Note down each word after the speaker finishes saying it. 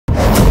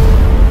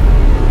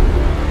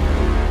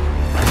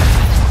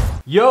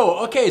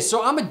Yo, okay,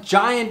 so I'm a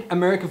giant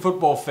American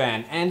football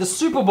fan, and the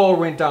Super Bowl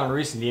went down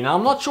recently, and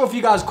I'm not sure if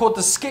you guys caught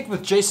the skit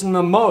with Jason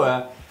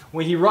Momoa,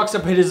 where he rocks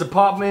up at his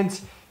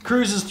apartment,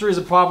 cruises through his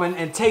apartment,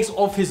 and takes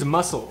off his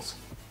muscles.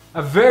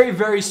 A very,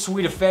 very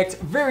sweet effect,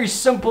 very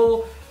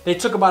simple. They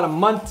took about a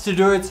month to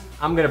do it.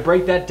 I'm gonna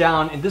break that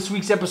down in this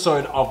week's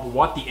episode of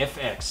What the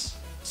FX.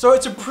 So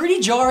it's a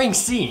pretty jarring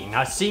scene.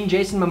 I've seen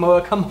Jason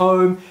Momoa come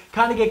home,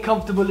 kind of get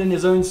comfortable in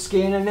his own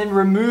skin, and then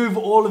remove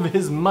all of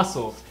his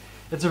muscles.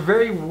 It's a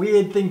very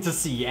weird thing to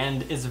see,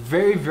 and it's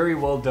very, very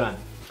well done.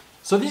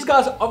 So these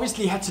guys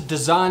obviously had to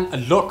design a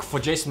look for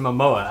Jason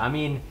Momoa. I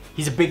mean,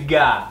 he's a big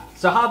guy.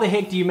 So how the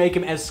heck do you make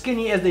him as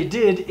skinny as they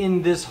did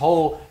in this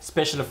whole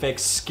special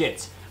effects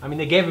skit? I mean,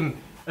 they gave him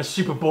a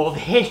super bald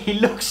head. He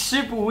looks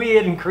super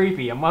weird and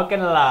creepy, I'm not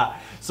gonna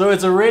lie. So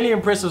it's a really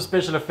impressive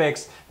special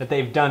effects that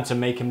they've done to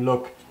make him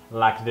look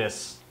like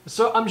this.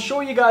 So I'm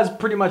sure you guys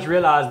pretty much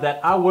realize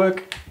that I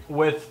work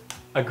with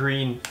a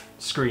green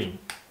screen.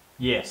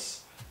 Yes.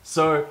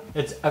 So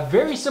it's a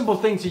very simple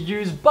thing to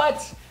use,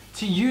 but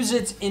to use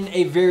it in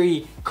a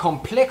very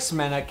complex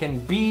manner can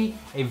be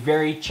a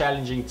very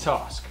challenging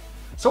task.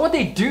 So what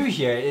they do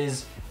here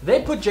is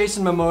they put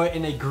Jason Momoa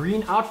in a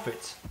green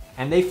outfit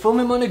and they film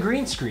him on a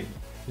green screen.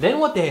 Then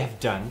what they have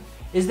done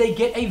is they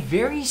get a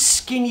very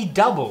skinny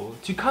double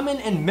to come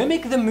in and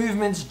mimic the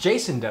movements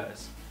Jason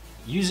does.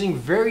 Using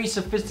very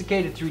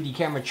sophisticated 3D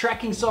camera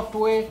tracking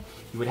software,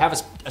 you would have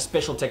a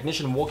special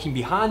technician walking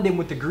behind them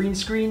with the green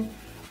screen,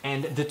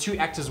 and the two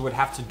actors would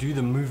have to do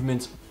the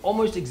movements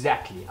almost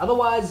exactly.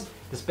 Otherwise,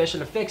 the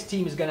special effects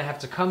team is gonna have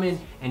to come in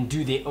and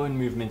do their own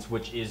movements,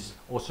 which is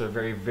also a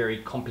very, very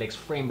complex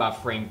frame by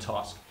frame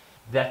task.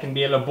 That can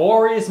be a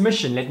laborious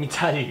mission, let me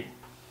tell you.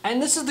 And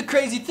this is the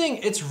crazy thing,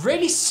 it's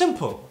really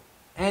simple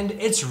and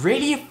it's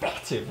really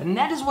effective, and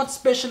that is what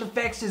special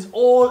effects is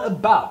all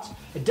about.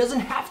 It doesn't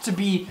have to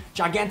be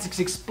gigantic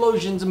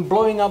explosions and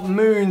blowing up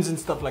moons and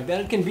stuff like that.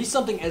 It can be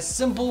something as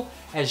simple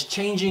as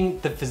changing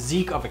the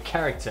physique of a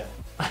character.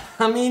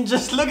 I mean,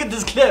 just look at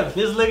this clip.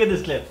 Just look at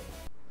this clip.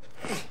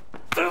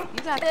 You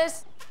got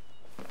this.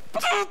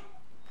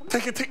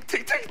 Take it.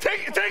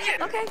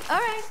 Okay, all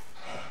right.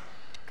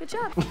 Good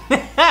job.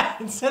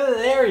 It's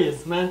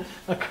hilarious, man.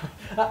 I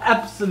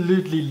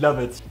absolutely love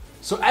it.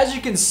 So as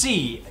you can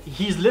see,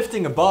 he's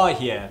lifting a bar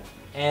here,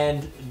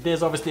 and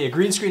there's obviously a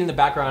green screen in the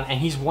background, and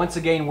he's once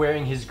again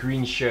wearing his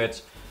green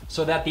shirt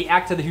so that the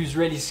actor who's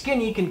really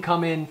skinny can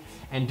come in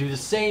and do the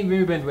same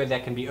movement where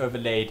that can be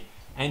overlaid.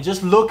 And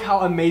just look how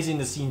amazing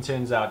the scene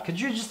turns out.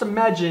 Could you just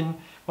imagine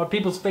what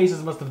people's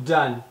faces must have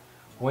done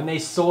when they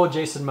saw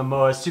Jason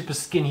Momoa super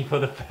skinny for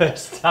the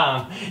first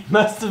time? It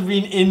must have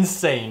been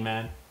insane,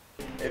 man.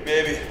 Hey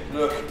baby,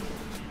 look.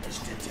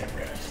 Let's get 10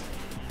 reps.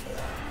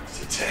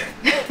 Sit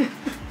 10.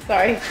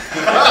 Sorry.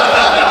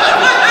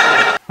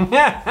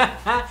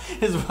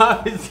 His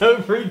wife is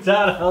so freaked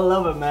out. I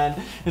love it,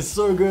 man. It's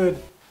so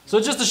good. So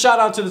just a shout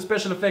out to the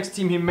special effects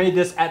team who made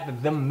this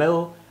at the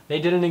mill. They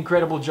did an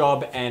incredible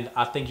job, and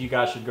I think you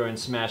guys should go and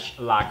smash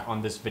like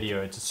on this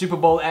video. It's a Super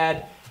Bowl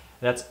ad.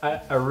 That's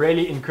a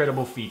really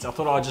incredible feat. I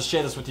thought I'd just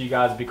share this with you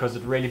guys because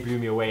it really blew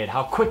me away at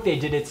how quick they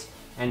did it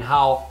and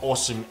how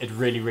awesome it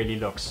really, really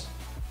looks.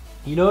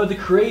 You know, the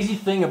crazy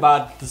thing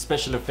about the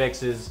special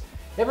effects is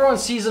everyone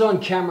sees it on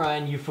camera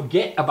and you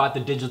forget about the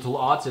digital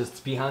artists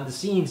behind the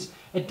scenes.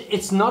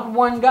 It's not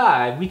one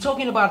guy. We're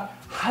talking about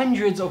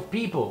hundreds of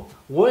people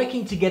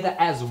working together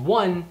as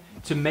one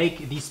to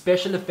make these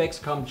special effects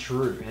come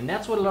true. And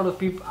that's what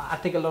I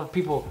think a lot of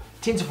people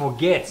tend to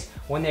forget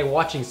when they're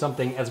watching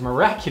something as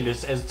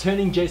miraculous as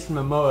turning Jason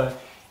Momoa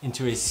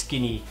into a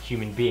skinny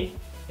human being.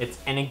 It's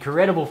an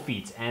incredible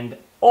feat, and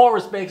all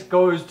respects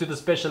goes to the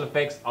special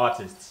effects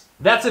artists.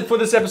 That's it for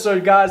this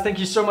episode, guys. Thank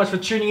you so much for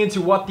tuning in to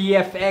What the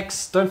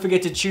FX. Don't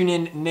forget to tune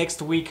in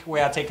next week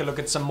where I take a look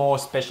at some more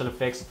special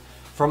effects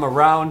from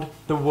around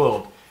the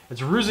world.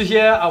 It's Ruza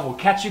here. I will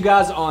catch you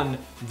guys on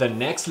the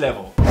next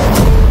level.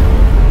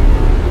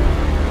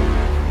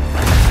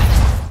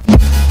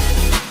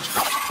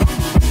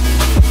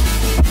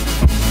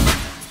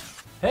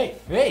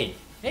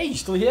 Hey, you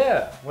still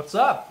here? What's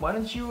up? Why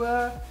don't you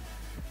go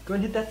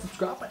and hit that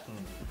subscribe button?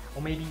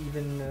 Or maybe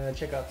even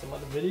check out some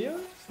other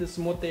videos. There's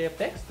some What the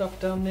FX stuff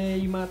down there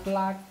you might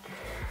like.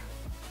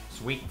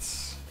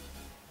 Sweet.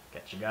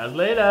 Catch you guys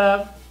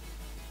later.